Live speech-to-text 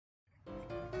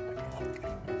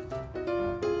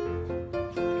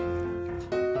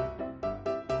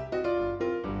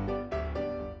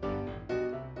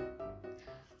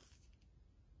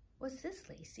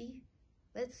Lacey.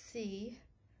 Let's see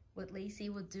what Lacey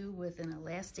will do with an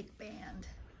elastic band.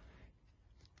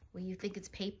 Will you think it's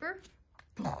paper?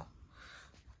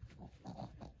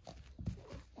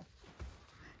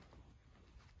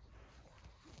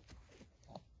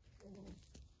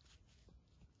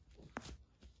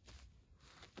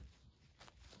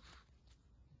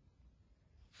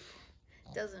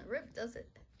 Doesn't rip, does it?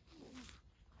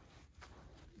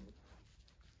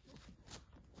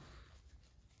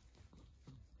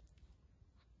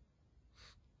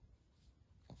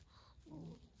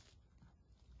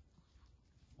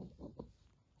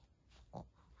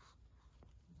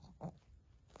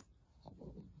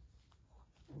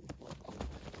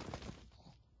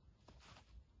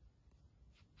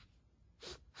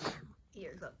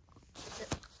 Here, look.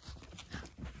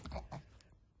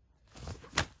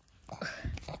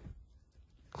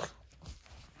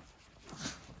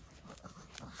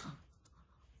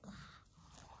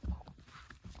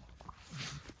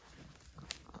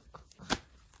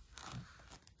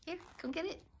 Here, come get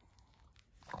it.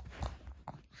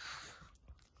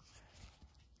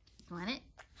 You want it?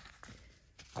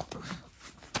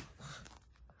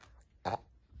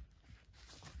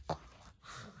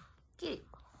 Get it.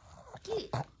 Get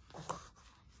it.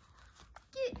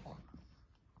 Get it.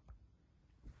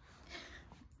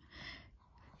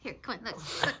 Here, come on, look.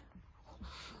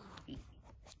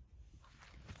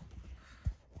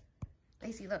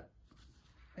 Lacey, look.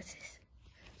 What's this?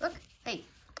 Look. Hey.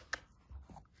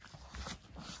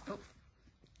 Oh.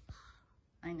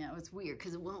 I know, it's weird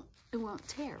because it won't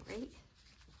tear, right?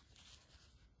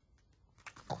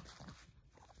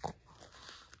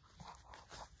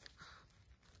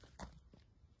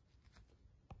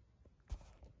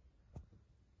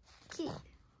 Kid.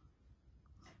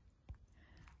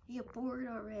 You bored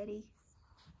already?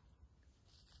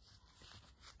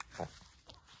 Are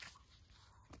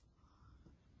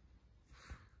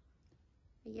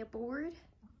you bored?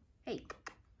 Hey.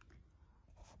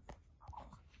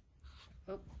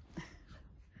 Oh.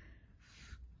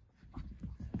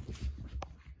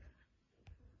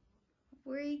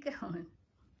 Where are you going?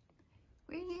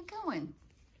 Where are you going?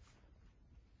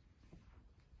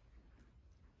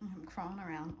 I'm crawling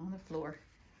around on the floor.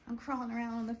 I'm crawling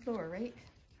around on the floor, right?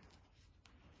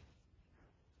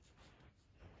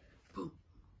 Boom.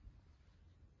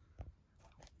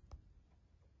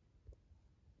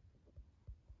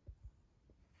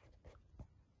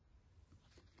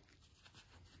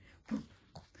 Boom.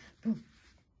 Boom.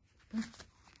 Boom.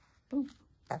 Boom.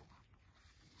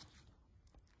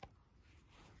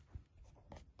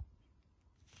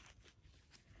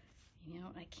 You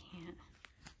know, I can't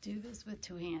do this with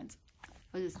two hands.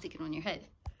 I'll just stick it on your head.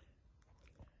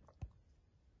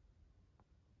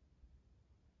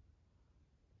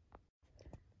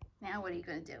 Now what are you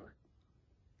going to do?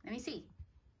 Let me see.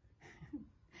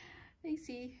 Let me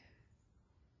see.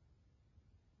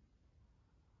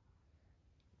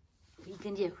 What are you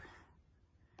going to do?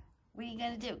 What are you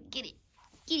going to do? Get it.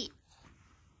 Get it.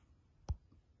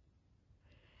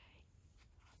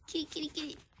 Get it, get it, get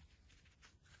it.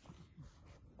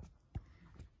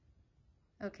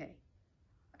 Okay.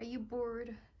 Are you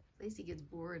bored? Lacey gets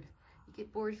bored. You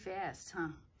get bored fast, huh?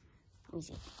 Let me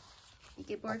see. You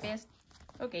get bored fast?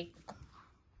 Okay.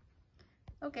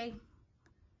 Okay.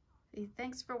 Hey,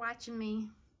 thanks for watching me.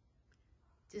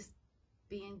 Just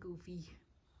being goofy.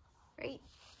 Right?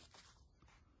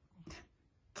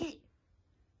 Okay.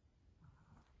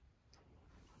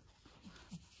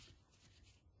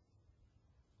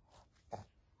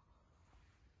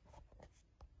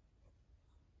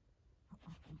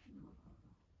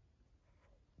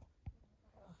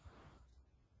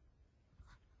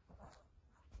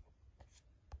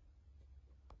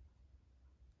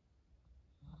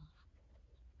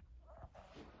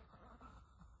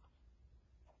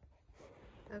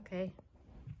 Okay.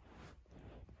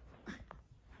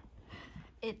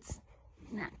 It's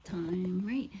nap time,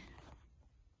 right?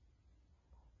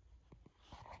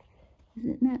 Is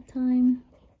it nap time?